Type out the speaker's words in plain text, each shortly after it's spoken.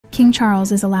King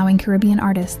Charles is allowing Caribbean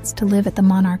artists to live at the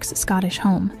monarch's Scottish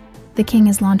home. The king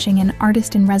is launching an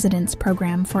Artist-in-Residence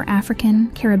program for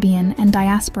African, Caribbean, and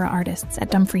diaspora artists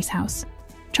at Dumfries House.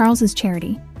 Charles's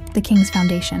charity, the King's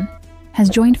Foundation, has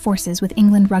joined forces with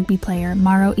England rugby player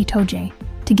Maro Itoje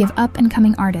to give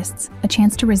up-and-coming artists a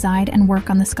chance to reside and work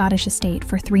on the Scottish estate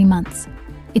for 3 months.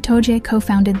 Itoje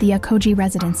co-founded the Akoji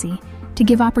Residency to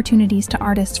give opportunities to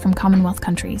artists from Commonwealth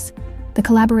countries. The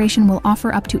collaboration will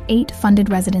offer up to 8 funded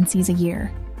residencies a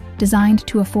year, designed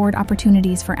to afford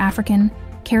opportunities for African,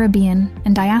 Caribbean,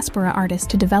 and diaspora artists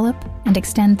to develop and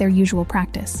extend their usual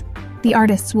practice. The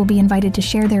artists will be invited to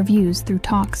share their views through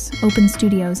talks, open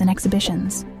studios, and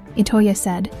exhibitions. Itoye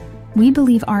said, "We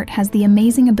believe art has the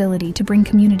amazing ability to bring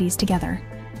communities together.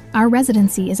 Our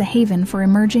residency is a haven for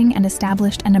emerging and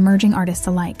established and emerging artists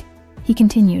alike." He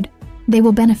continued, "They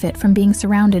will benefit from being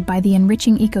surrounded by the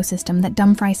enriching ecosystem that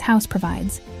Dumfries House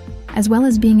provides, as well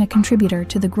as being a contributor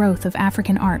to the growth of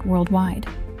African art worldwide."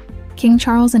 King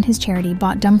Charles and his charity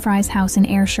bought Dumfries House in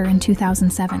Ayrshire in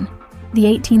 2007. The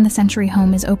 18th century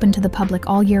home is open to the public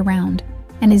all year round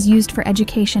and is used for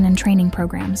education and training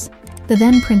programs. The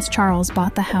then Prince Charles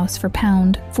bought the house for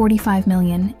 £45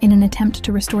 million in an attempt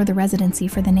to restore the residency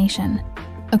for the nation.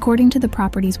 According to the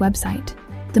property's website,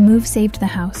 the move saved the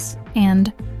house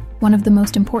and one of the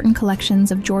most important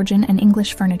collections of Georgian and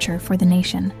English furniture for the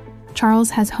nation. Charles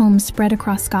has homes spread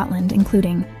across Scotland,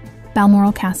 including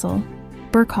Balmoral Castle,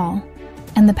 Birkhall,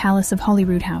 and the Palace of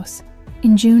Holyrood House.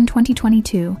 In June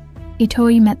 2022,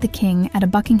 Itoye met the king at a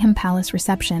Buckingham Palace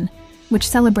reception, which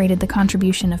celebrated the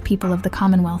contribution of people of the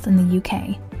Commonwealth in the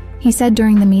UK. He said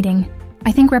during the meeting,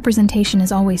 "I think representation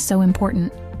is always so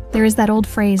important. There is that old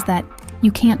phrase that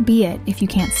you can't be it if you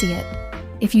can't see it.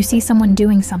 If you see someone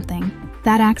doing something,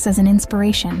 that acts as an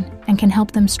inspiration and can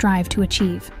help them strive to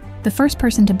achieve." The first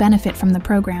person to benefit from the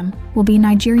program will be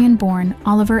Nigerian-born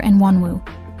Oliver Nwanwu,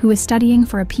 who is studying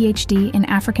for a PhD in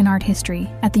African art history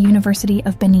at the University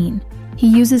of Benin. He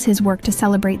uses his work to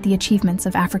celebrate the achievements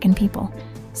of African people.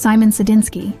 Simon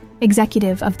Sadinsky,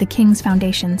 executive of the King's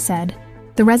Foundation, said,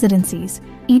 "The residencies,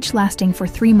 each lasting for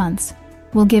 3 months,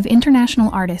 will give international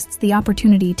artists the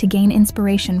opportunity to gain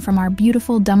inspiration from our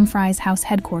beautiful Dumfries House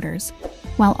headquarters,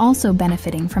 while also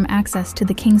benefiting from access to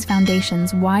the King's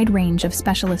Foundation's wide range of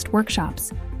specialist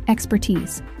workshops,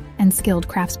 expertise, and skilled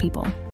craftspeople."